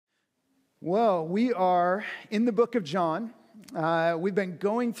Well, we are in the book of John. We've been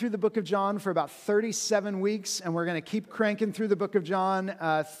going through the book of John for about 37 weeks, and we're going to keep cranking through the book of John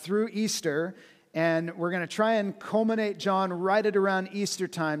through Easter. And we're going to try and culminate John right at around Easter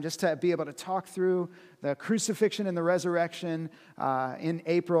time, just to be able to talk through the crucifixion and the resurrection in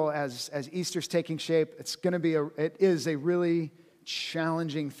April as Easter's taking shape. It is a really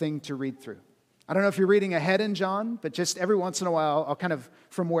challenging thing to read through. I don't know if you're reading ahead in John, but just every once in a while, I'll kind of,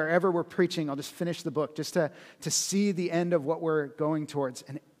 from wherever we're preaching, I'll just finish the book just to see the end of what we're going towards.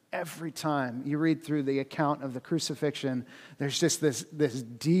 And every time you read through the account of the crucifixion, there's just this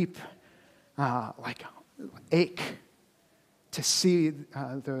deep ache to see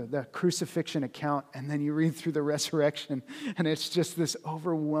the crucifixion account, and then you read through the resurrection, and it's just this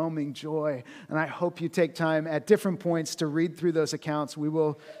overwhelming joy. And I hope you take time at different points to read through those accounts. We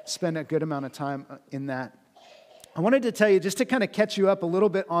will spend a good amount of time in that. I wanted to tell you, just to kind of catch you up a little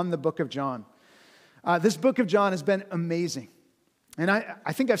bit on the book of John. This book of John has been amazing. And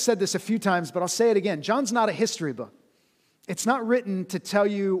I think I've said this a few times, but I'll say it again. John's not a history book. It's not written to tell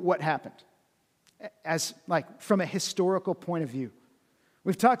you what happened, as from a historical point of view.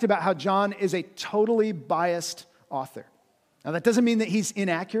 We've talked about how John is a totally biased author. Now, that doesn't mean that he's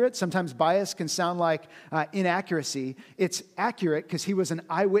inaccurate. Sometimes bias can sound like inaccuracy. It's accurate because he was an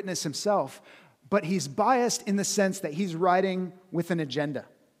eyewitness himself, but he's biased in the sense that he's writing with an agenda,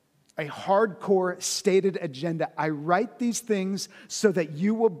 a hardcore stated agenda. I write these things so that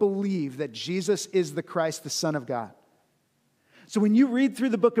you will believe that Jesus is the Christ, the Son of God. So when you read through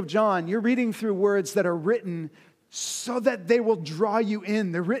the book of John, you're reading through words that are written so that they will draw you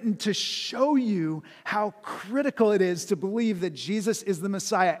in. They're written to show you how critical it is to believe that Jesus is the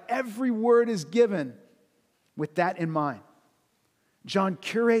Messiah. Every word is given with that in mind. John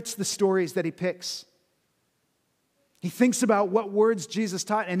curates the stories that he picks. He thinks about what words Jesus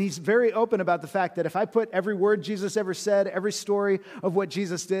taught, and he's very open about the fact that if I put every word Jesus ever said, every story of what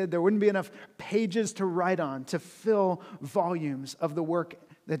Jesus did, there wouldn't be enough pages to write on to fill volumes of the work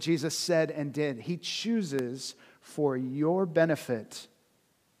that Jesus said and did. He chooses for your benefit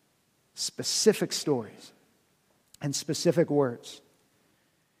specific stories and specific words.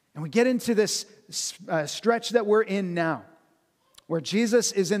 And we get into this stretch that we're in now, where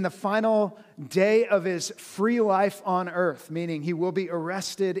Jesus is in the final day of his free life on earth, meaning he will be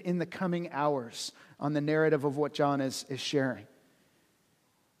arrested in the coming hours on the narrative of what John is sharing.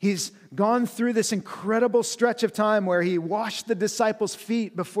 He's gone through this incredible stretch of time where he washed the disciples'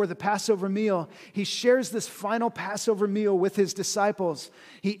 feet before the Passover meal. He shares this final Passover meal with his disciples.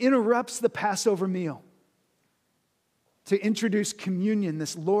 He interrupts the Passover meal to introduce communion,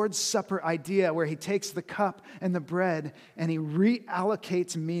 this Lord's Supper idea where he takes the cup and the bread and he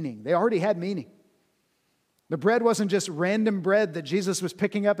reallocates meaning. They already had meaning. The bread wasn't just random bread that Jesus was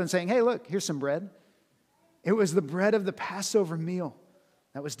picking up and saying, hey, look, here's some bread. It was the bread of the Passover meal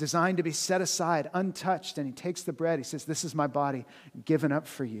that was designed to be set aside, untouched, and he takes the bread. He says, this is my body given up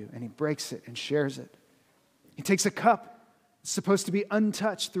for you, and he breaks it and shares it. He takes a cup. It's supposed to be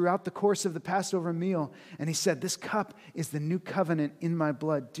untouched throughout the course of the Passover meal. And he said, this cup is the new covenant in my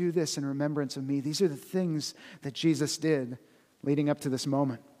blood. Do this in remembrance of me. These are the things that Jesus did leading up to this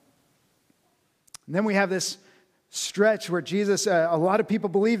moment. And then we have this stretch where Jesus, a lot of people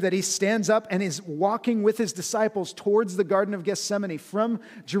believe that he stands up and is walking with his disciples towards the Garden of Gethsemane from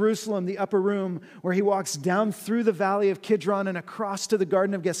Jerusalem, the upper room, where he walks down through the valley of Kidron and across to the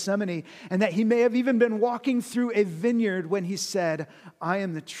Garden of Gethsemane, and that he may have even been walking through a vineyard when he said, I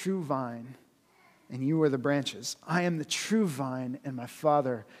am the true vine and you are the branches. I am the true vine and my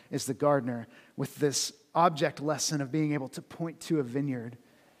Father is the gardener, with this object lesson of being able to point to a vineyard,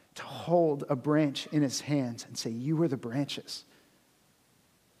 to hold a branch in his hands and say, you are the branches.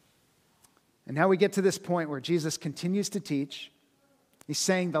 And now we get to this point where Jesus continues to teach. He's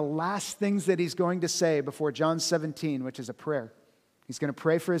saying the last things that he's going to say before John 17, which is a prayer. He's going to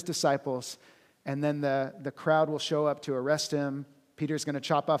pray for his disciples, and then the crowd will show up to arrest him. Peter's going to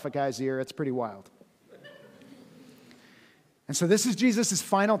chop off a guy's ear. It's pretty wild. And so this is Jesus'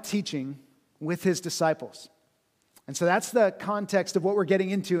 final teaching with his disciples. And so that's the context of what we're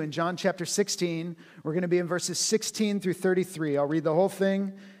getting into in John chapter 16. We're going to be in verses 16 through 33. I'll read the whole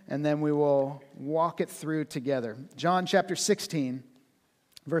thing, and then we will walk it through together. John chapter 16,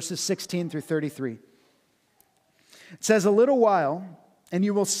 verses 16 through 33. It says, a little while, and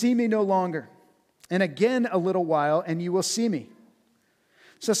you will see me no longer. And again a little while, and you will see me.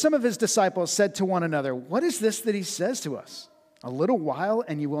 So some of his disciples said to one another, what is this that he says to us? A little while,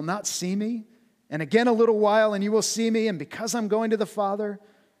 and you will not see me? And again a little while, and you will see me, and because I'm going to the Father.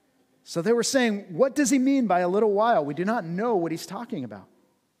 So they were saying, what does he mean by a little while? We do not know what he's talking about.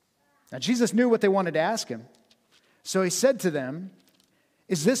 Now, Jesus knew what they wanted to ask him. So he said to them,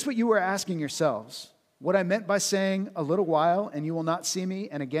 "Is this what you were asking yourselves? What I meant by saying, 'A little while, and you will not see me,'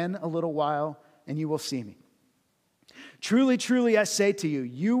 and again, 'A little while, and you will see me'? Truly, truly, I say to you,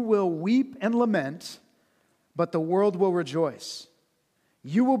 you will weep and lament, but the world will rejoice.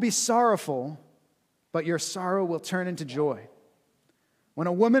 You will be sorrowful, but your sorrow will turn into joy. When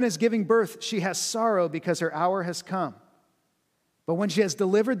a woman is giving birth, she has sorrow because her hour has come. But when she has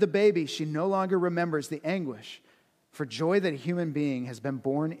delivered the baby, she no longer remembers the anguish for joy that a human being has been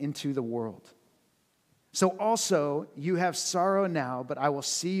born into the world. So also you have sorrow now, but I will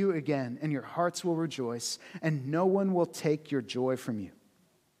see you again, and your hearts will rejoice, and no one will take your joy from you.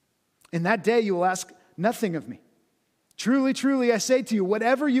 In that day you will ask nothing of me. Truly, truly, I say to you,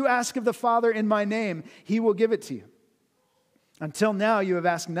 whatever you ask of the Father in my name, he will give it to you. Until now you have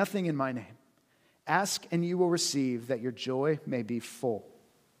asked nothing in my name. Ask and you will receive, that your joy may be full.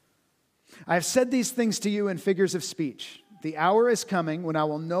 I have said these things to you in figures of speech. The hour is coming when I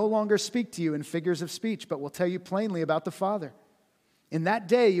will no longer speak to you in figures of speech, but will tell you plainly about the Father. In that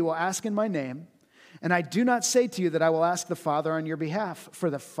day you will ask in my name, and I do not say to you that I will ask the Father on your behalf, for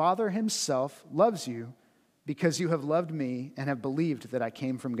the Father himself loves you, because you have loved me and have believed that I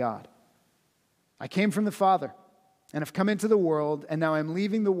came from God. I came from the Father and have come into the world, and now I'm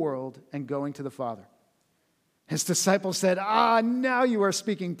leaving the world and going to the Father." His disciples said, now you are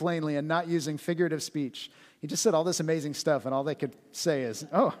speaking plainly and not using figurative speech. He just said all this amazing stuff, and all they could say is,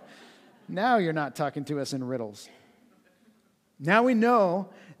 now you're not talking to us in riddles. Now we know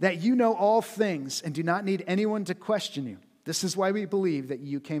that you know all things and do not need anyone to question you. This is why we believe that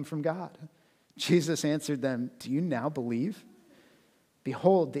you came from God. Jesus answered them, "Do you now believe?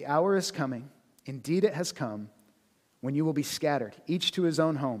 Behold, the hour is coming. Indeed, it has come, when you will be scattered, each to his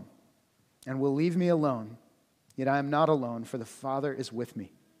own home, and will leave me alone. Yet I am not alone, for the Father is with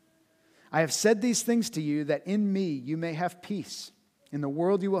me. I have said these things to you, that in me you may have peace. In the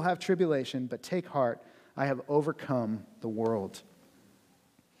world you will have tribulation, but take heart, I have overcome the world."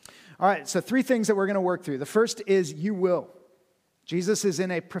 All right, so 3 things that we're going to work through. The first is you will. Jesus is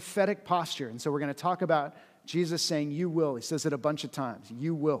in a prophetic posture, and so we're going to talk about Jesus saying you will. He says it a bunch of times,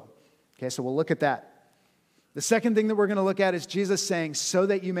 you will. Okay, so we'll look at that. The second thing that we're going to look at is Jesus saying, so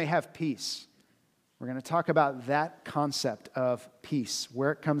that you may have peace. We're going to talk about that concept of peace,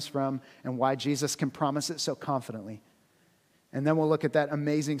 where it comes from, and why Jesus can promise it so confidently. And then we'll look at that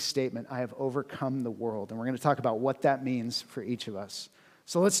amazing statement, I have overcome the world. And we're going to talk about what that means for each of us.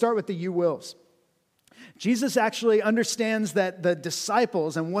 So let's start with the you wills. Jesus actually understands that the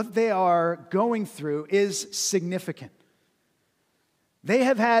disciples and what they are going through is significant. They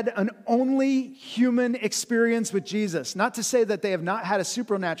have had an only human experience with Jesus. Not to say that they have not had a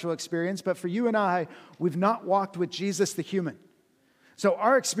supernatural experience, but for you and I, we've not walked with Jesus the human. So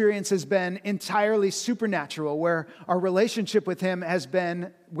our experience has been entirely supernatural, where our relationship with him has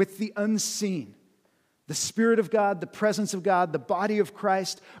been with the unseen. The Spirit of God, the presence of God, the body of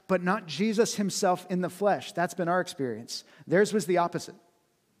Christ, but not Jesus himself in the flesh. That's been our experience. Theirs was the opposite.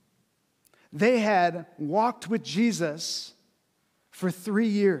 They had walked with Jesus for 3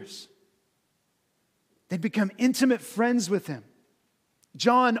 years. They'd become intimate friends with him.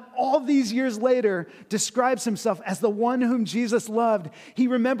 John, all these years later, describes himself as the one whom Jesus loved. He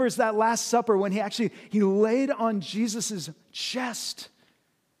remembers that Last Supper when he laid on Jesus' chest.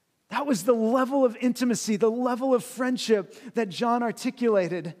 That was the level of intimacy, the level of friendship that John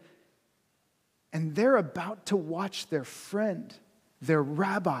articulated. And they're about to watch their friend, their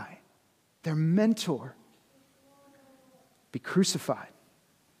rabbi, their mentor, be crucified,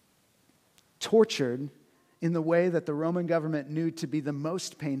 tortured in the way that the Roman government knew to be the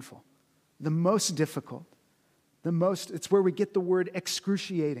most painful, the most difficult, it's where we get the word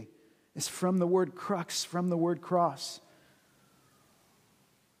excruciating. It's from the word crux, from the word cross.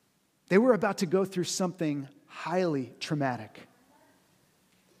 They were about to go through something highly traumatic.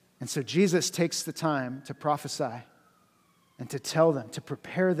 And so Jesus takes the time to prophesy and to tell them, to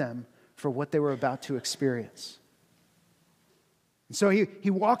prepare them for what they were about to experience. And so he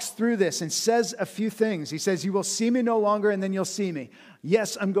walks through this and says a few things. He says, you will see me no longer, and then you'll see me.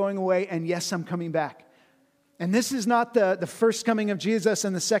 Yes, I'm going away, and yes, I'm coming back. And this is not the first coming of Jesus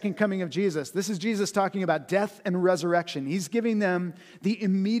and the second coming of Jesus. This is Jesus talking about death and resurrection. He's giving them the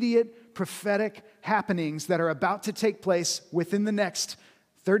immediate prophetic happenings that are about to take place within the next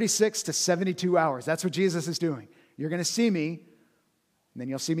 36 to 72 hours. That's what Jesus is doing. You're going to see me, and then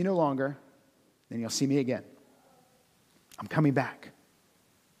you'll see me no longer, then you'll see me again. I'm coming back.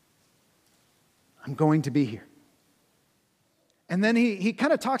 I'm going to be here. And then he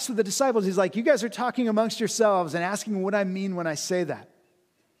kind of talks to the disciples. He's like, you guys are talking amongst yourselves and asking what I mean when I say that.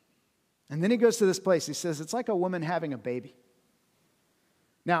 And then he goes to this place. He says, it's like a woman having a baby.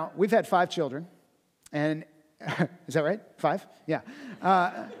 Now, we've had 5 children. And is that right? 5?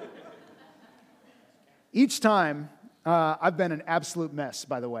 Yeah. Each time, I've been an absolute mess,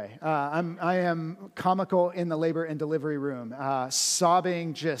 by the way. I am comical in the labor and delivery room,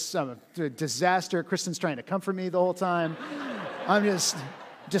 sobbing, just disaster. Kristen's trying to comfort me the whole time. I'm just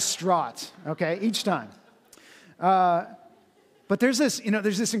distraught, okay, each time. But there's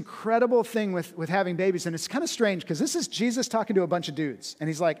this incredible thing with having babies, and it's kind of strange because this is Jesus talking to a bunch of dudes, and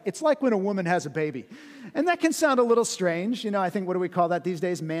he's like, it's like when a woman has a baby. And that can sound a little strange. I think, what do we call that these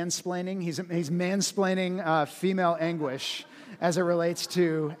days? Mansplaining. He's mansplaining female anguish as it relates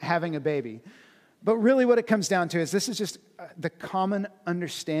to having a baby. But really what it comes down to is this is just the common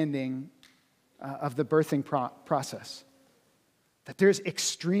understanding of the birthing process. That there's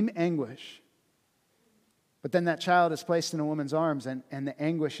extreme anguish. But then that child is placed in a woman's arms, and the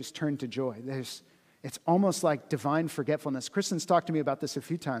anguish is turned to joy. It's almost like divine forgetfulness. Kristen's talked to me about this a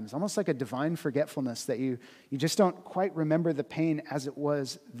few times. Almost like a divine forgetfulness that you just don't quite remember the pain as it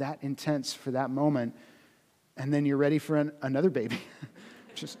was that intense for that moment. And then you're ready for another baby.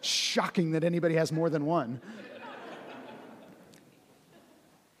 Just shocking that anybody has more than one.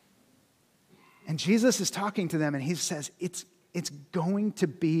 And Jesus is talking to them, and he says, it's going to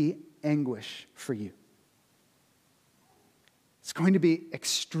be anguish for you. It's going to be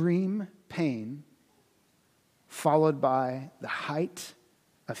extreme pain followed by the height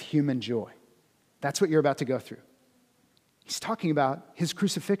of human joy. That's what you're about to go through. He's talking about his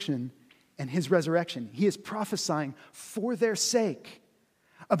crucifixion and his resurrection. He is prophesying for their sake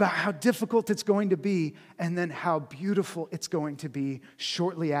about how difficult it's going to be and then how beautiful it's going to be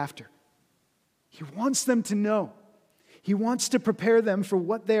shortly after. He wants them to know. He wants to prepare them for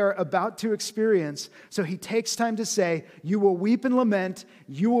what they are about to experience. So he takes time to say, you will weep and lament,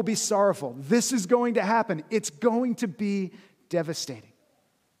 you will be sorrowful. This is going to happen. It's going to be devastating.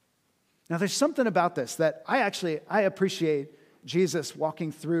 Now there's something about this that I appreciate Jesus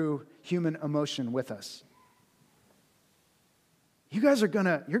walking through human emotion with us. You guys you're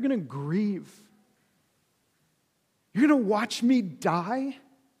gonna grieve. You're gonna watch me die,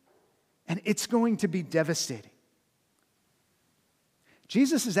 and it's going to be devastating.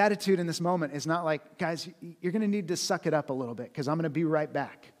 Jesus' attitude in this moment is not like, guys, you're going to need to suck it up a little bit because I'm going to be right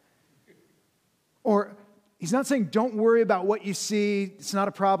back. Or he's not saying, don't worry about what you see. It's not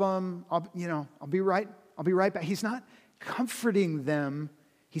a problem. I'll be right back. He's not comforting them.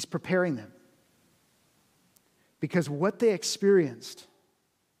 He's preparing them. Because what they experienced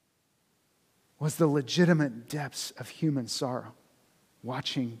was the legitimate depths of human sorrow,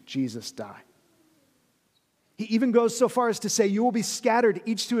 watching Jesus die. He even goes so far as to say, you will be scattered,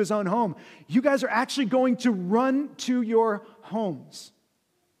 each to his own home. You guys are actually going to run to your homes.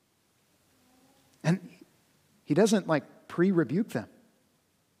 And he doesn't pre-rebuke them.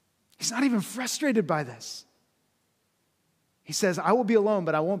 He's not even frustrated by this. He says, I will be alone,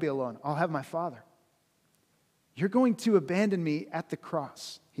 but I won't be alone. I'll have my Father. You're going to abandon me at the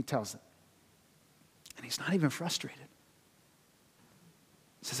cross, he tells them. And he's not even frustrated.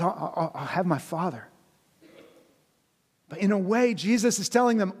 He says, I'll have my Father. But in a way, Jesus is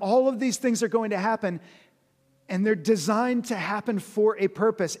telling them all of these things are going to happen, and they're designed to happen for a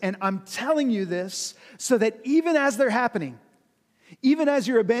purpose. And I'm telling you this so that even as they're happening, even as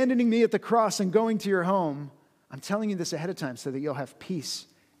you're abandoning me at the cross and going to your home, I'm telling you this ahead of time so that you'll have peace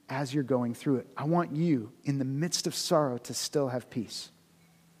as you're going through it. I want you, in the midst of sorrow, to still have peace.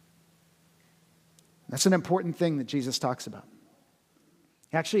 That's an important thing that Jesus talks about.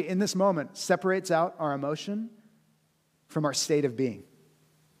 He actually, in this moment, separates out our emotion from our state of being.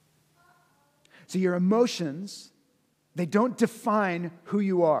 So your emotions, they don't define who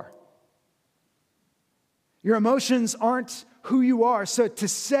you are. Your emotions aren't who you are. So to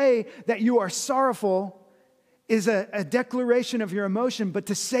say that you are sorrowful is a declaration of your emotion, but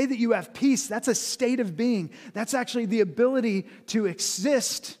to say that you have peace, that's a state of being. That's actually the ability to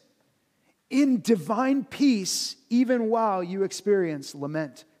exist in divine peace even while you experience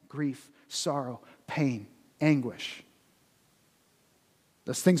lament, grief, sorrow, pain, anguish.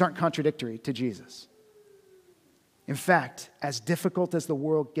 Those things aren't contradictory to Jesus. In fact, as difficult as the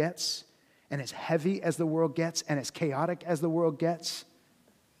world gets, and as heavy as the world gets, and as chaotic as the world gets,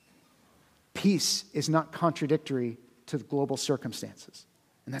 peace is not contradictory to the global circumstances.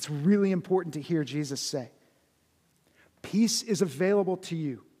 And that's really important to hear Jesus say. Peace is available to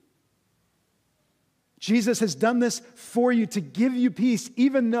you. Jesus has done this for you to give you peace,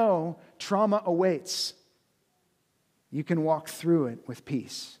 even though trauma awaits. You can walk through it with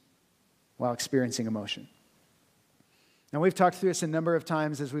peace while experiencing emotion. Now, we've talked through this a number of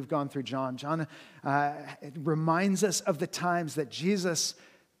times as we've gone through John. John reminds us of the times that Jesus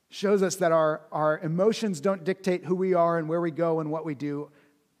shows us that our emotions don't dictate who we are and where we go and what we do,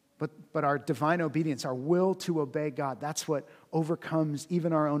 but our divine obedience, our will to obey God, that's what overcomes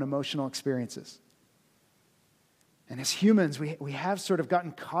even our own emotional experiences. And as humans, we have sort of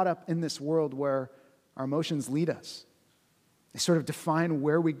gotten caught up in this world where our emotions lead us. They sort of define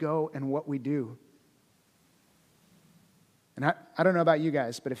where we go and what we do. And I don't know about you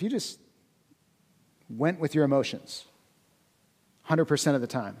guys, but if you just went with your emotions 100% of the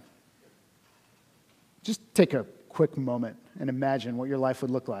time, just take a quick moment and imagine what your life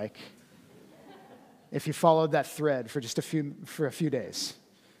would look like if you followed that thread for a few days.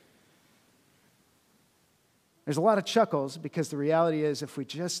 There's a lot of chuckles because the reality is if we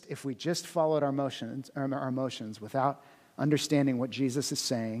just followed our emotions without understanding what Jesus is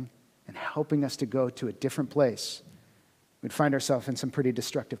saying and helping us to go to a different place, we'd find ourselves in some pretty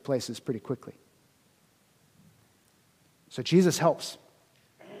destructive places pretty quickly. So Jesus helps.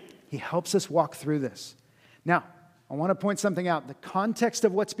 He helps us walk through this. Now, I want to point something out. The context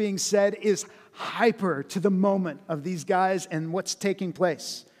of what's being said is hyper to the moment of these guys and what's taking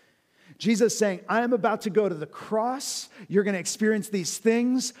place. Jesus saying, I am about to go to the cross. You're going to experience these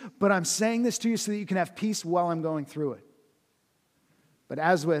things, but I'm saying this to you so that you can have peace while I'm going through it. But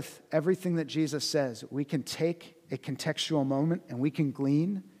as with everything that Jesus says, we can take a contextual moment and we can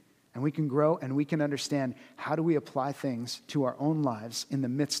glean and we can grow and we can understand how do we apply things to our own lives in the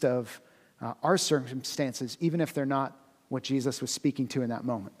midst of our circumstances, even if they're not what Jesus was speaking to in that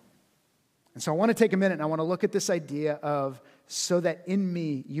moment. And so I want to take a minute and I want to look at this idea of so that in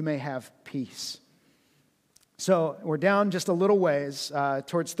me you may have peace. So we're down just a little ways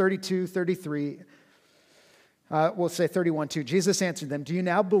towards 32, 33. We'll say 31 too. Jesus answered them, do you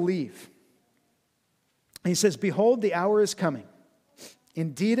now believe? And he says, behold, the hour is coming.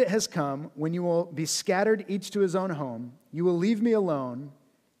 Indeed, it has come when you will be scattered each to his own home. You will leave me alone,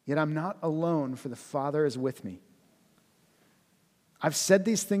 yet I'm not alone, for the Father is with me. I've said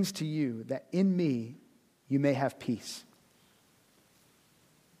these things to you, that in me you may have peace.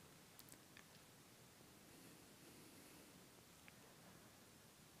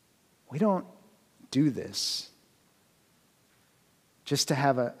 We don't do this just to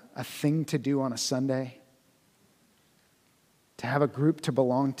have a thing to do on a Sunday, to have a group to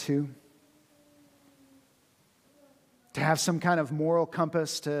belong to have some kind of moral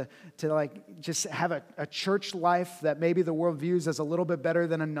compass, to like just have a church life that maybe the world views as a little bit better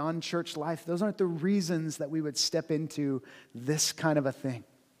than a non-church life. Those aren't the reasons that we would step into this kind of a thing.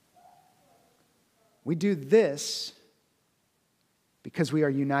 We do this because we are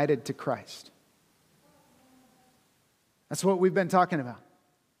united to Christ. That's what we've been talking about.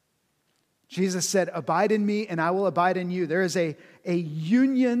 Jesus said, abide in me and I will abide in you. There is a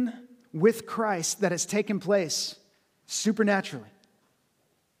union with Christ that has taken place supernaturally.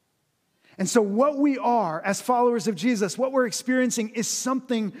 And so what we are as followers of Jesus, what we're experiencing is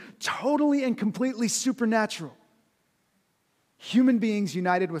something totally and completely supernatural. Human beings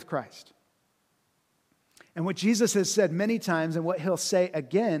united with Christ. And what Jesus has said many times and what he'll say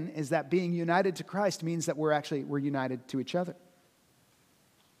again is that being united to Christ means that we're united to each other.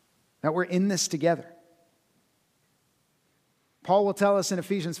 That we're in this together. Paul will tell us in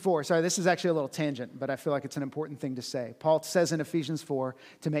Ephesians 4, sorry, this is actually a little tangent, but I feel like it's an important thing to say. Paul says in Ephesians 4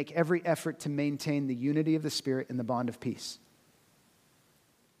 to make every effort to maintain the unity of the Spirit in the bond of peace.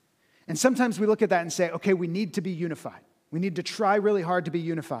 And sometimes we look at that and say, okay, we need to be unified. We need to try really hard to be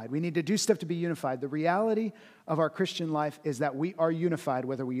unified. We need to do stuff to be unified. The reality of our Christian life is that we are unified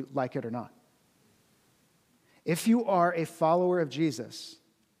whether we like it or not. If you are a follower of Jesus,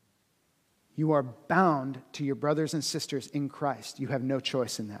 you are bound to your brothers and sisters in Christ. You have no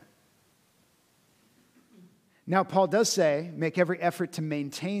choice in that. Now, Paul does say, make every effort to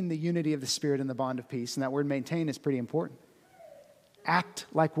maintain the unity of the Spirit in the bond of peace. And that word maintain is pretty important. Act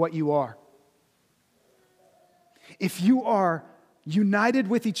like what you are. If you are united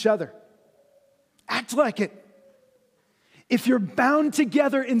with each other, act like it. If you're bound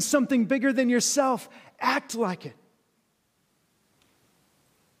together in something bigger than yourself, act like it.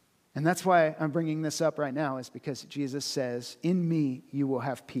 And that's why I'm bringing this up right now, is because Jesus says, in me you will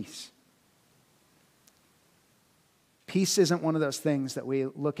have peace. Peace isn't one of those things that we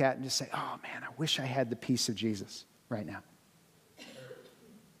look at and just say, oh man, I wish I had the peace of Jesus right now.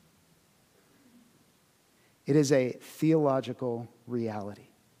 It is a theological reality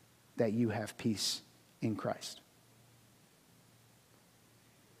that you have peace in Christ.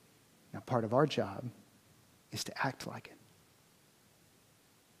 Now, part of our job is to act like it.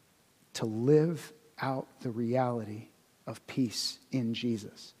 To live out the reality of peace in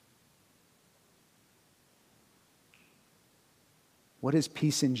Jesus. What is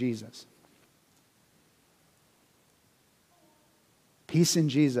peace in Jesus? Peace in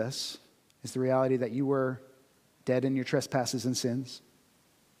Jesus is the reality that you were dead in your trespasses and sins.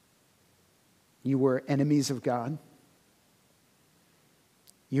 You were enemies of God.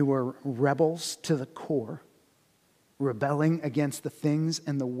 You were rebels to the core, rebelling against the things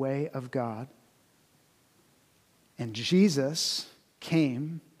and the way of God. And Jesus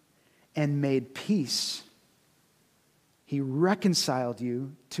came and made peace. He reconciled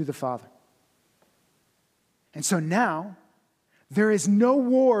you to the Father. And so now, there is no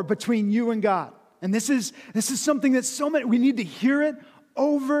war between you and God. And this is something that so many, we need to hear it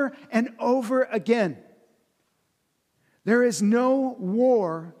over and over again. There is no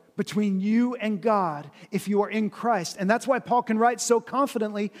war between you and God if you are in Christ. And that's why Paul can write so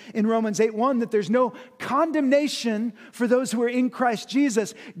confidently in Romans 8:1 that there's no condemnation for those who are in Christ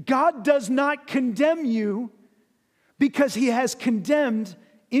Jesus. God does not condemn you because he has condemned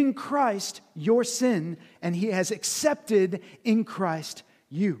in Christ your sin, and he has accepted in Christ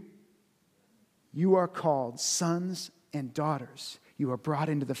you. You are called sons and daughters. You are brought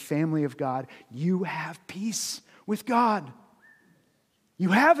into the family of God. You have peace with God. You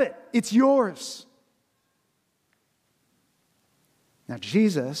have it. It's yours. Now,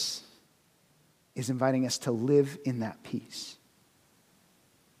 Jesus is inviting us to live in that peace,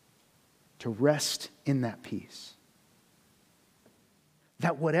 to rest in that peace.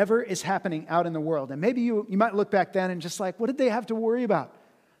 That whatever is happening out in the world, and maybe you might look back then and just like, what did they have to worry about?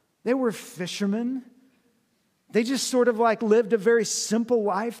 They were fishermen. They just sort of like lived a very simple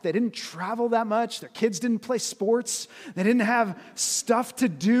life. They didn't travel that much. Their kids didn't play sports. They didn't have stuff to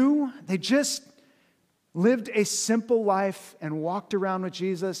do. They just lived a simple life and walked around with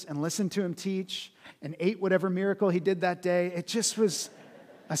Jesus and listened to him teach and ate whatever miracle he did that day. It just was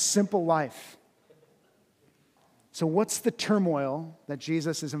a simple life. So what's the turmoil that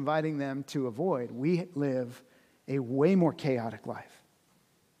Jesus is inviting them to avoid? We live a way more chaotic life.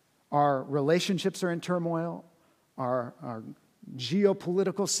 Our relationships are in turmoil. Our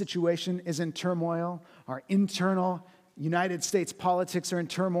geopolitical situation is in turmoil. Our internal United States politics are in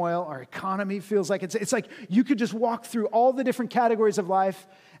turmoil. Our economy feels like it's like you could just walk through all the different categories of life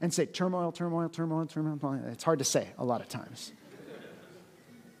and say turmoil, turmoil, turmoil, turmoil, turmoil. It's hard to say a lot of times.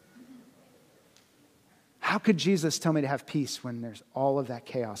 How could Jesus tell me to have peace when there's all of that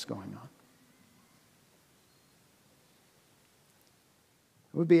chaos going on?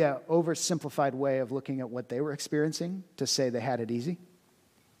 It would be an oversimplified way of looking at what they were experiencing to say they had it easy.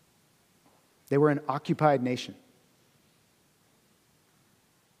 They were an occupied nation.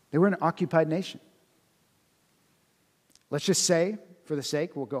 They were an occupied nation. Let's just say, for the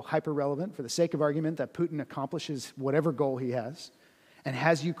sake, we'll go hyper-relevant, for the sake of argument, that Putin accomplishes whatever goal he has and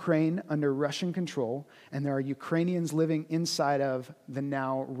has Ukraine under Russian control, and there are Ukrainians living inside of the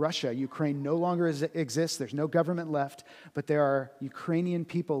now Russia. Ukraine no longer exists. There's no government left, but there are Ukrainian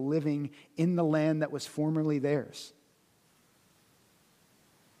people living in the land that was formerly theirs.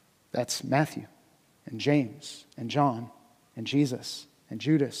 That's Matthew and James and John and Jesus and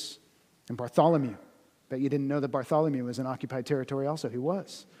Judas and Bartholomew. Bet you didn't know that Bartholomew was in occupied territory also. He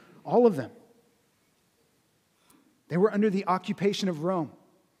was. All of them. They were under the occupation of Rome.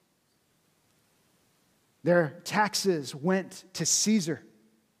 Their taxes went to Caesar.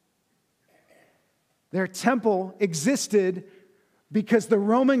 Their temple existed because the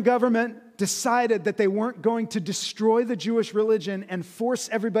Roman government decided that they weren't going to destroy the Jewish religion and force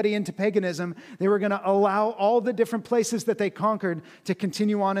everybody into paganism. They were going to allow all the different places that they conquered to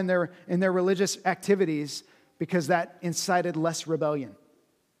continue on in their religious activities because that incited less rebellion.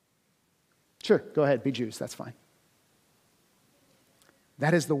 Sure, go ahead, be Jews, that's fine.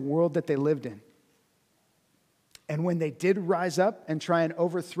 That is the world that they lived in. And when they did rise up and try and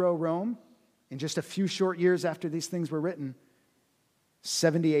overthrow Rome, in just a few short years after these things were written,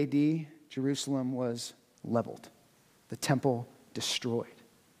 70 AD, Jerusalem was leveled. The temple destroyed.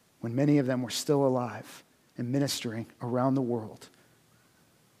 When many of them were still alive and ministering around the world.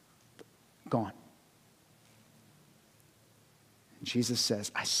 Gone. And Jesus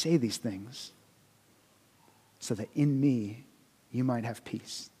says, I say these things so that in me you might have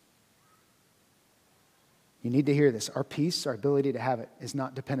peace. You need to hear this. Our peace, our ability to have it, is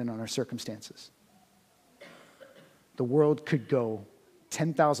not dependent on our circumstances. The world could go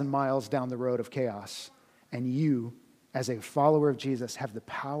 10,000 miles down the road of chaos, and you, as a follower of Jesus, have the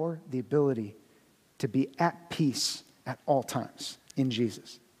power, the ability to be at peace at all times in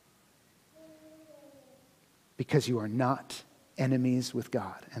Jesus. Because you are not enemies with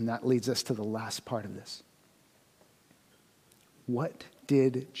God. And that leads us to the last part of this. What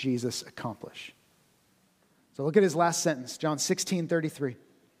did Jesus accomplish? So look at his last sentence, John 16:33.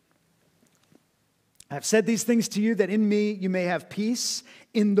 I have said these things to you that in me you may have peace.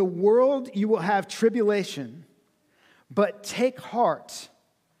 In the world you will have tribulation, but take heart,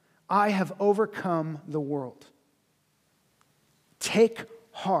 I have overcome the world. Take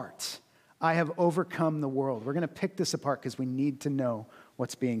heart, I have overcome the world. We're going to pick this apart because we need to know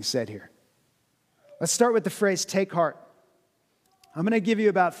what's being said here. Let's start with the phrase, take heart. I'm going to give you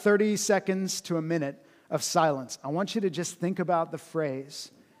about 30 seconds to a minute of silence. I want you to just think about the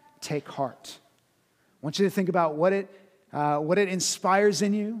phrase, take heart. I want you to think about what it inspires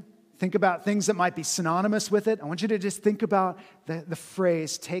in you. Think about things that might be synonymous with it. I want you to just think about the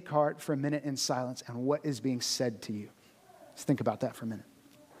phrase, take heart, for a minute in silence and what is being said to you. Just think about that for a minute.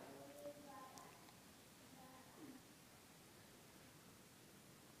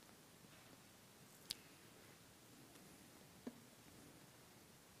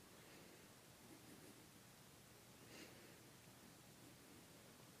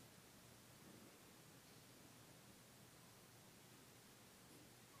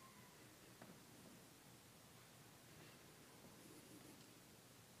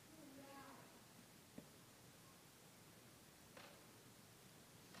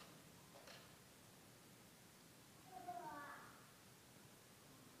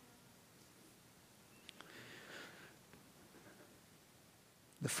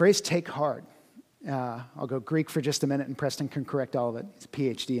 The phrase take heart, I'll go Greek for just a minute and Preston can correct all of it. He's a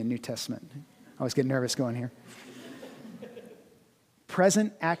PhD in New Testament. I always get nervous going here.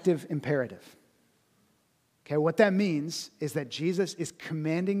 Present active imperative. Okay, what that means is that Jesus is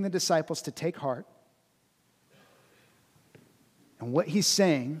commanding the disciples to take heart. And what he's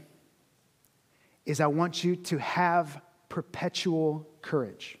saying is, I want you to have perpetual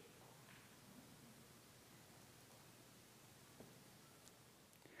courage.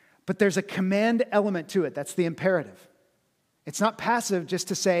 But there's a command element to it. That's the imperative. It's not passive just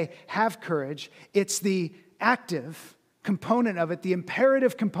to say, have courage. It's the active component of it, the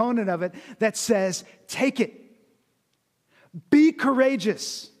imperative component of it that says, take it. Be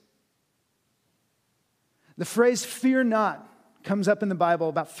courageous. The phrase fear not comes up in the Bible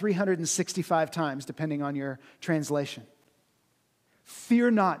about 365 times, depending on your translation.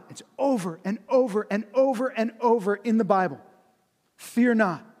 Fear not. It's over and over and over and over in the Bible. Fear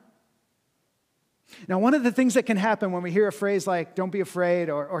not. Now, one of the things that can happen when we hear a phrase like, don't be afraid,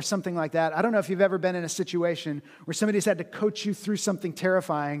 or something like that, I don't know if you've ever been in a situation where somebody's had to coach you through something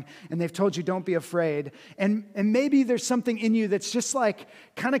terrifying, and they've told you, don't be afraid. And maybe there's something in you that's just like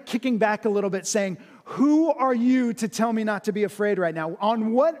kind of kicking back a little bit, saying, who are you to tell me not to be afraid right now?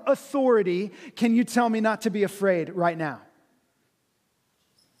 On what authority can you tell me not to be afraid right now?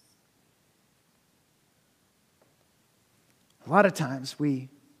 A lot of times we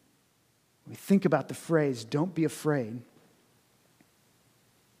think about the phrase, don't be afraid.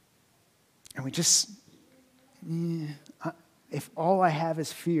 And we just, if all I have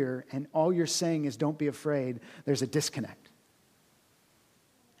is fear and all you're saying is don't be afraid, there's a disconnect.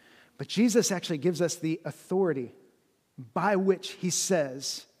 But Jesus actually gives us the authority by which he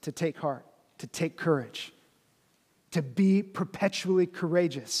says to take heart, to take courage, to be perpetually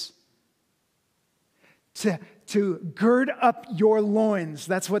courageous, to gird up your loins.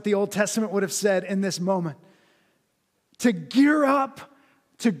 That's what the Old Testament would have said in this moment. To gear up,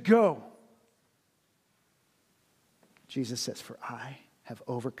 to go. Jesus says, for I have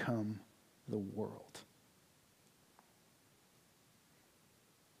overcome the world.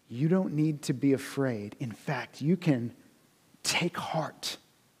 You don't need to be afraid. In fact, you can take heart.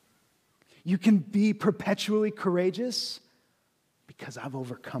 You can be perpetually courageous because I've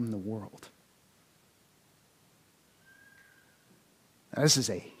overcome the world. Now, this is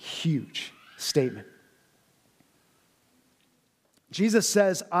a huge statement. Jesus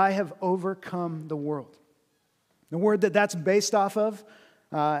says, I have overcome the world. The word that's based off of,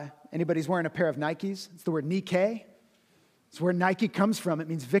 anybody's wearing a pair of Nikes, it's the word Nike. It's where Nike comes from. It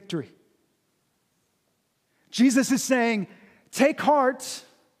means victory. Jesus is saying, take heart.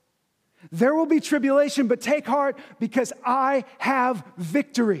 There will be tribulation, but take heart because I have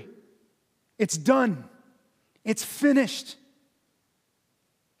victory. It's done. It's finished.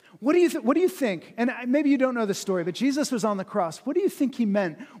 What do you think? And maybe you don't know the story, but Jesus was on the cross. What do you think he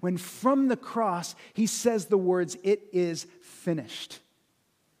meant when from the cross he says the words, it is finished?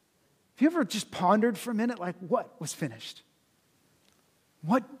 Have you ever just pondered for a minute, like, what was finished?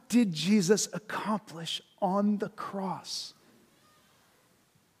 What did Jesus accomplish on the cross?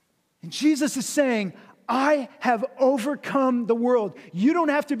 And Jesus is saying, I have overcome the world. You don't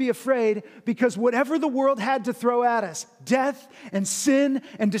have to be afraid, because whatever the world had to throw at us, death and sin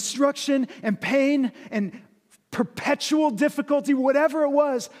and destruction and pain and perpetual difficulty, whatever it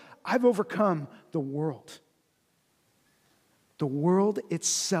was, I've overcome the world. The world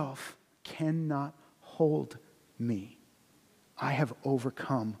itself cannot hold me. I have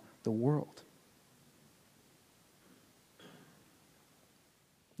overcome the world.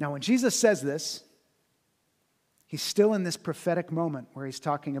 Now, when Jesus says this, he's still in this prophetic moment where he's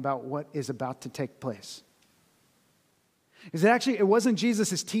talking about what is about to take place. Because it wasn't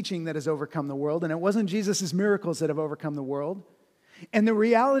Jesus' teaching that has overcome the world, and it wasn't Jesus' miracles that have overcome the world. And the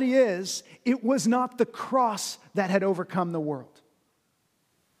reality is, it was not the cross that had overcome the world.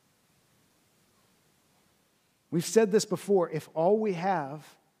 We've said this before, if all we have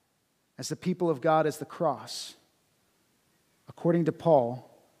as the people of God is the cross, according to Paul,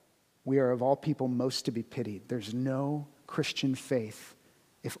 we are of all people most to be pitied. There's no Christian faith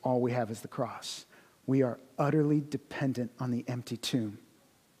if all we have is the cross. We are utterly dependent on the empty tomb.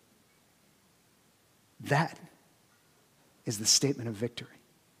 That is the statement of victory.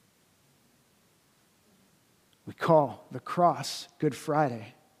 We call the cross Good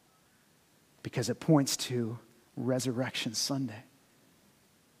Friday because it points to Resurrection Sunday,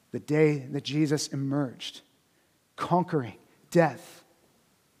 the day that Jesus emerged, conquering death.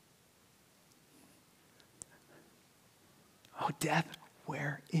 Oh, death,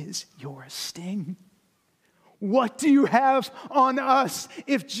 where is your sting? What do you have on us?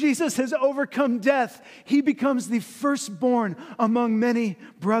 If Jesus has overcome death, he becomes the firstborn among many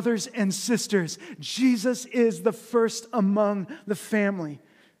brothers and sisters. Jesus is the first among the family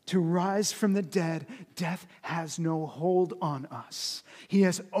to rise from the dead. Death has no hold on us. He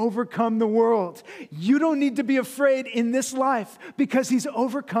has overcome the world. You don't need to be afraid in this life because he's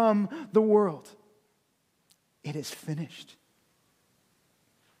overcome the world. It is finished.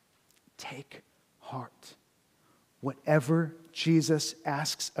 Take heart. Whatever Jesus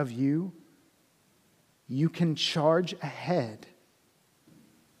asks of you, you can charge ahead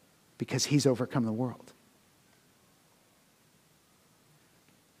because he's overcome the world.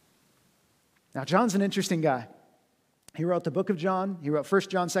 Now, John's an interesting guy. He wrote the book of John. He wrote 1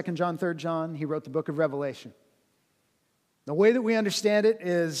 John, 2 John, 3 John. He wrote the book of Revelation. The way that we understand it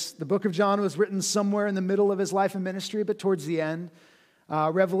is the book of John was written somewhere in the middle of his life and ministry, but towards the end.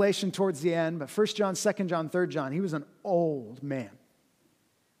 Revelation towards the end, but 1 John, 2 John, 3 John, he was an old man.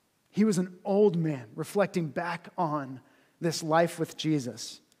 He was an old man reflecting back on this life with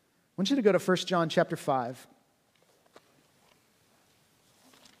Jesus. I want you to go to 1 John chapter 5.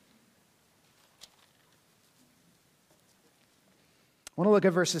 I want to look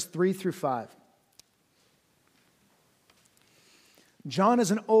at verses 3 through 5. John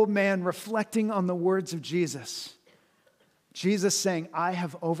is an old man reflecting on the words of Jesus. Jesus saying, I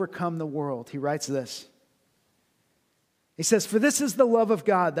have overcome the world. He writes this. He says, for this is the love of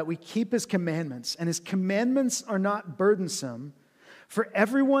God, that we keep his commandments, and his commandments are not burdensome. For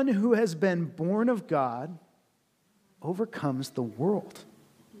everyone who has been born of God overcomes the world.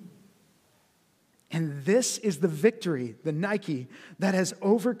 And this is the victory, the Nike, that has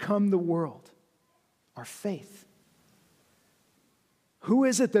overcome the world, our faith. Who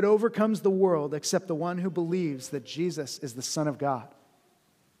is it that overcomes the world except the one who believes that Jesus is the Son of God?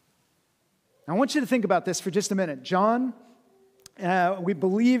 I want you to think about this for just a minute. John, we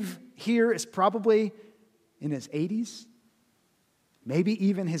believe here, is probably in his 80s, maybe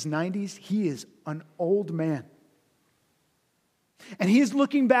even his 90s. He is an old man. And he is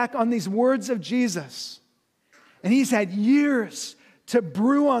looking back on these words of Jesus. And he's had years to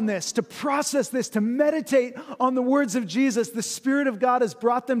brew on this, to process this, to meditate on the words of Jesus. The Spirit of God has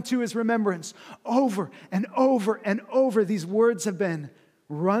brought them to his remembrance over and over and over. These words have been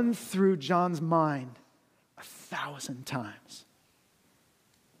run through John's mind 1,000 times.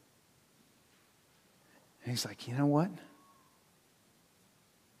 And he's like, you know what?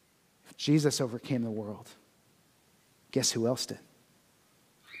 If Jesus overcame the world, guess who else did?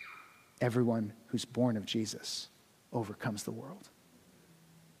 Everyone who's born of Jesus overcomes the world.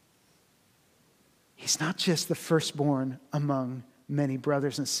 He's not just the firstborn among many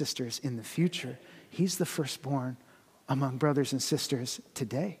brothers and sisters in the future. He's the firstborn among brothers and sisters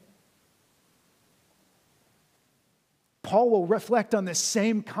today. Paul will reflect on this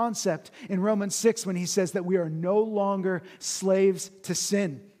same concept in Romans 6 when he says that we are no longer slaves to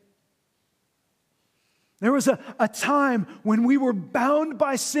sin. There was a time when we were bound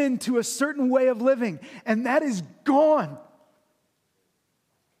by sin to a certain way of living, and that is gone.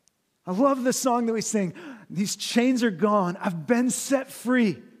 I love the song that we sing, these chains are gone, I've been set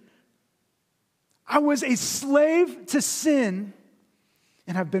free. I was a slave to sin,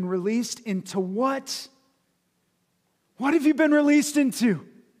 and I've been released into what? What have you been released into?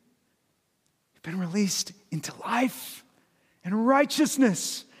 You've been released into life and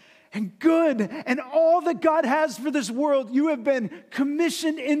righteousness and good and all that God has for this world. You have been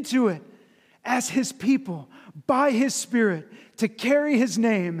commissioned into it as His people by His Spirit to carry His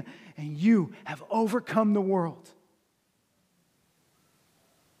name, and you have overcome the world.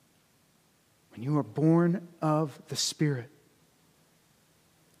 When you are born of the Spirit,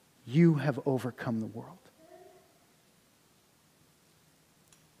 you have overcome the world.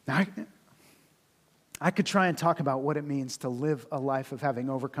 Now, I could try and talk about what it means to live a life of having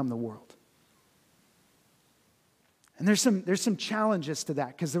overcome the world. And there's some challenges to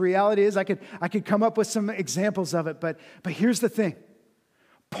that, because the reality is I could come up with some examples of it, but here's the thing.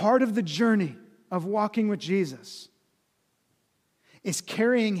 Part of the journey of walking with Jesus is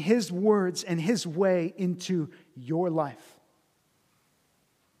carrying His words and His way into your life.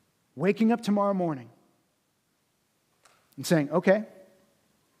 Waking up tomorrow morning and saying, okay,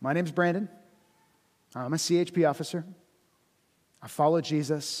 my name's Brandon. I'm a CHP officer. I follow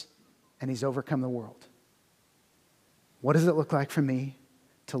Jesus, and He's overcome the world. What does it look like for me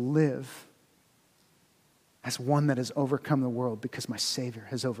to live as one that has overcome the world because my Savior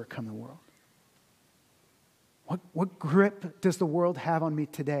has overcome the world? What grip does the world have on me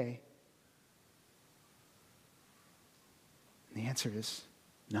today? And the answer is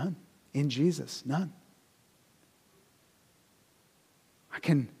none. In Jesus, none. I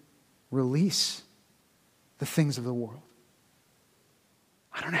can release the things of the world.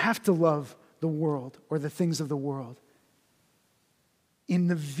 I don't have to love the world or the things of the world. In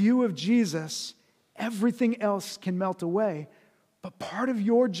the view of Jesus, everything else can melt away. But part of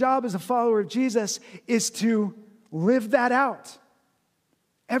your job as a follower of Jesus is to live that out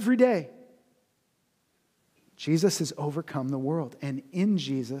every day. Jesus has overcome the world, and in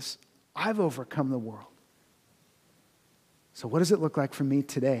Jesus, I've overcome the world. So what does it look like for me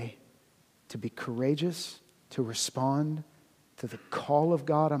today to be courageous, to respond to the call of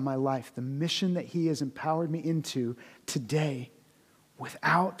God on my life, the mission that He has empowered me into today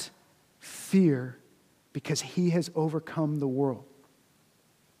without fear, because He has overcome the world?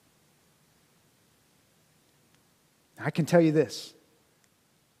 I can tell you this.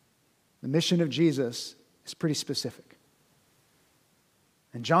 The mission of Jesus is pretty specific.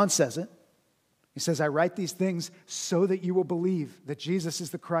 And John says it. He says, I write these things so that you will believe that Jesus is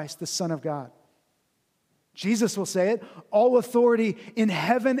the Christ, the Son of God. Jesus will say it. All authority in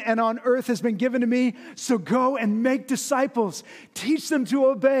heaven and on earth has been given to me, so go and make disciples. Teach them to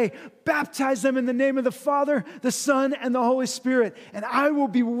obey. Baptize them in the name of the Father, the Son, and the Holy Spirit. And I will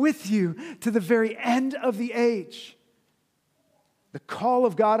be with you to the very end of the age. The call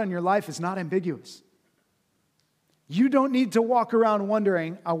of God on your life is not ambiguous. You don't need to walk around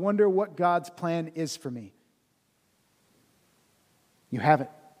wondering, I wonder what God's plan is for me. You have it.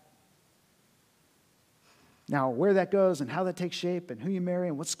 Now, where that goes and how that takes shape and who you marry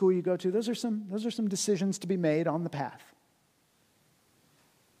and what school you go to, those are some decisions to be made on the path.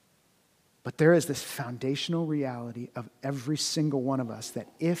 But there is this foundational reality of every single one of us that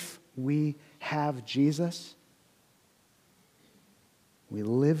if we have Jesus, we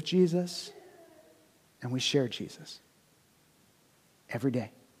live Jesus, and we share Jesus every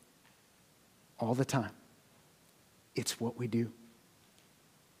day, all the time. It's what we do.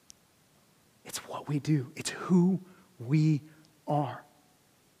 It's what we do. It's who we are.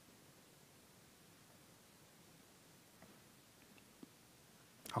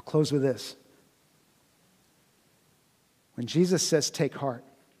 I'll close with this. When Jesus says, take heart,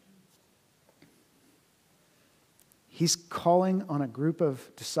 He's calling on a group of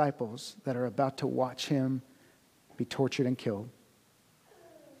disciples that are about to watch Him be tortured and killed.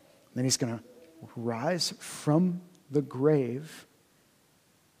 Then He's going to rise from the grave.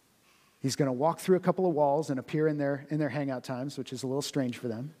 He's going to walk through a couple of walls and appear in their hangout times, which is a little strange for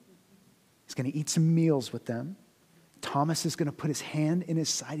them. He's going to eat some meals with them. Thomas is going to put his hand in his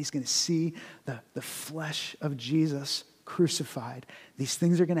side. He's going to see the flesh of Jesus crucified. These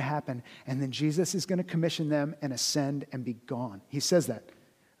things are going to happen, and then Jesus is going to commission them and ascend and be gone. He says that.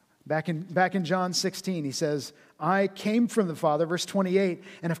 Back in John 16, He says, I came from the Father, verse 28,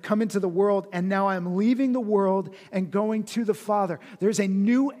 and have come into the world, and now I am leaving the world and going to the Father. There's a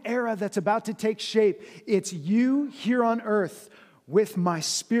new era that's about to take shape. It's you here on earth with my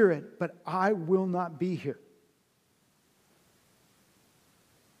Spirit, but I will not be here.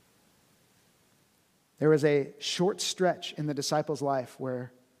 There was a short stretch in the disciples' life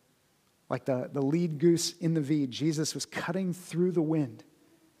where, like the lead goose in the V, Jesus was cutting through the wind.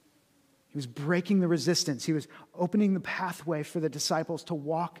 He was breaking the resistance. He was opening the pathway for the disciples to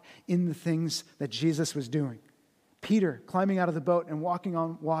walk in the things that Jesus was doing. Peter climbing out of the boat and walking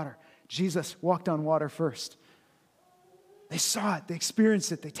on water. Jesus walked on water first. They saw it, they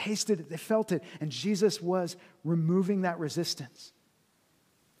experienced it, they tasted it, they felt it, and Jesus was removing that resistance.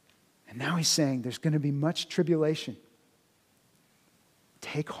 And now he's saying there's going to be much tribulation.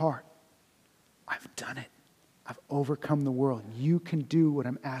 Take heart. I've done it. I've overcome the world. You can do what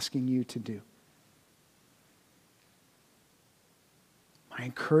I'm asking you to do. My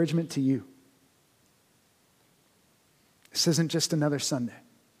encouragement to you, this isn't just another Sunday.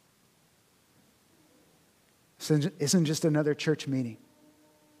 This isn't just another church meeting.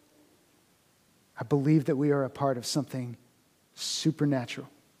 I believe that we are a part of something supernatural.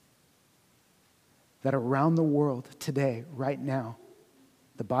 That around the world today, right now,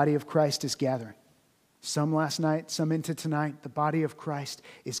 the body of Christ is gathering. Some last night, some into tonight, the body of Christ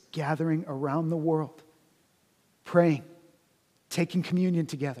is gathering around the world, praying, taking communion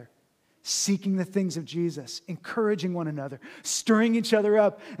together, seeking the things of Jesus, encouraging one another, stirring each other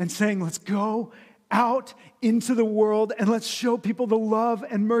up, and saying, let's go out into the world and let's show people the love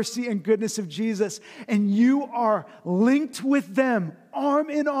and mercy and goodness of Jesus. And you are linked with them, arm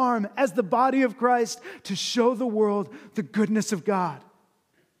in arm, as the body of Christ to show the world the goodness of God.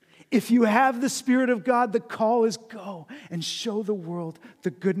 If you have the Spirit of God, the call is go and show the world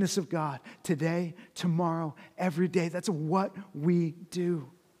the goodness of God today, tomorrow, every day. That's what we do.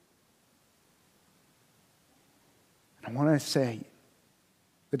 And I want to say,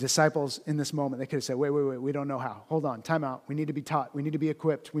 the disciples in this moment, they could have said, wait, we don't know how. Hold on, time out. We need to be taught. We need to be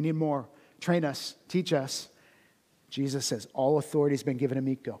equipped. We need more. Train us, teach us. Jesus says, all authority has been given to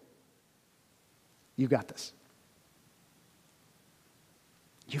me. Go. You got this.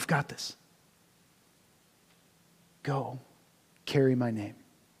 You've got this. Go, carry my name.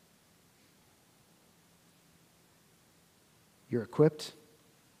 You're equipped.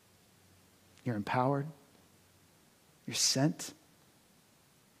 You're empowered. You're sent.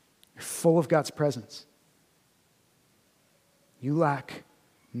 You're full of God's presence. You lack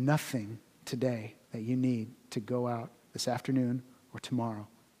nothing today that you need to go out this afternoon or tomorrow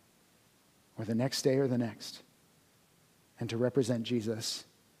or the next day or the next and to represent Jesus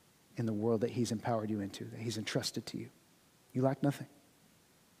in the world that he's empowered you into, that he's entrusted to you. You lack nothing.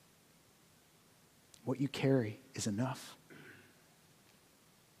 What you carry is enough.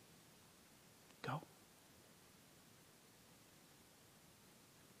 Go.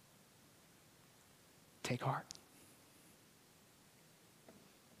 Take heart.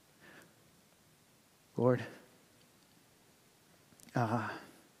 Lord, I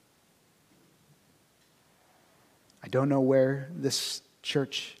don't know where this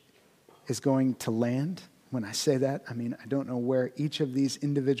church is going to land. When I say that, I mean, I don't know where each of these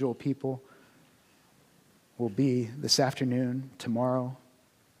individual people will be this afternoon, tomorrow,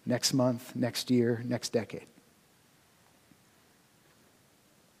 next month, next year, next decade.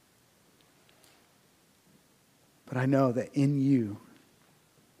 But I know that in you,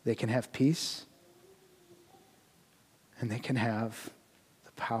 they can have peace and they can have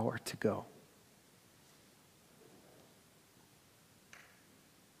the power to go.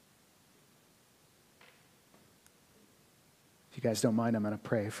 If you guys don't mind, I'm going to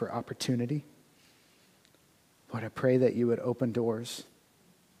pray for opportunity. Lord, I pray that you would open doors,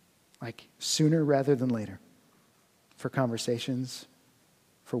 like sooner rather than later, for conversations,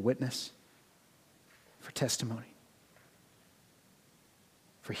 for witness, for testimony,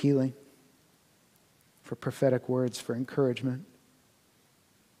 for healing, for prophetic words, for encouragement,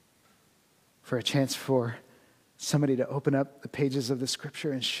 for a chance for somebody to open up the pages of the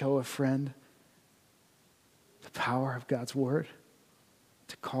scripture and show a friend the power of God's word,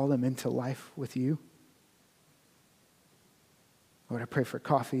 to call them into life with you. Lord, I pray for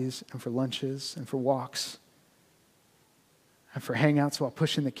coffees and for lunches and for walks and for hangouts while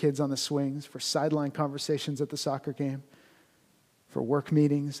pushing the kids on the swings, for sideline conversations at the soccer game, for work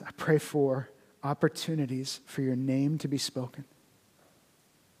meetings. I pray for opportunities for your name to be spoken.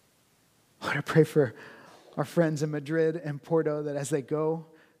 Lord, I pray for our friends in Madrid and Porto that as they go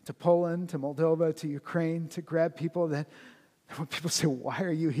to Poland, to Moldova, to Ukraine, to grab people that when people say, why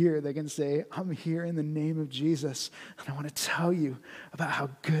are you here? They can say, I'm here in the name of Jesus. And I want to tell you about how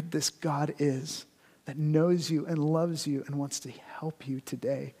good this God is that knows you and loves you and wants to help you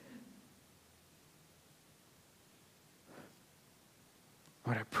today.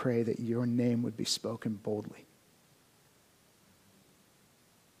 Lord, I pray that your name would be spoken boldly.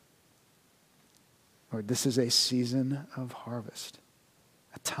 Lord, this is a season of harvest,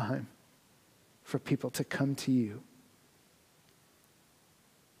 a time for people to come to you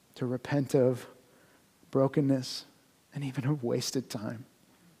to repent of brokenness and even of wasted time.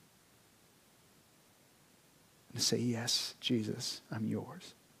 And to say, yes, Jesus, I'm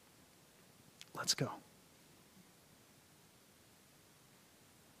yours. Let's go.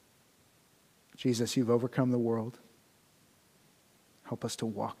 Jesus, you've overcome the world. Help us to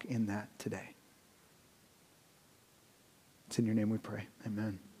walk in that today. It's in your name we pray.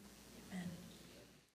 Amen. Amen.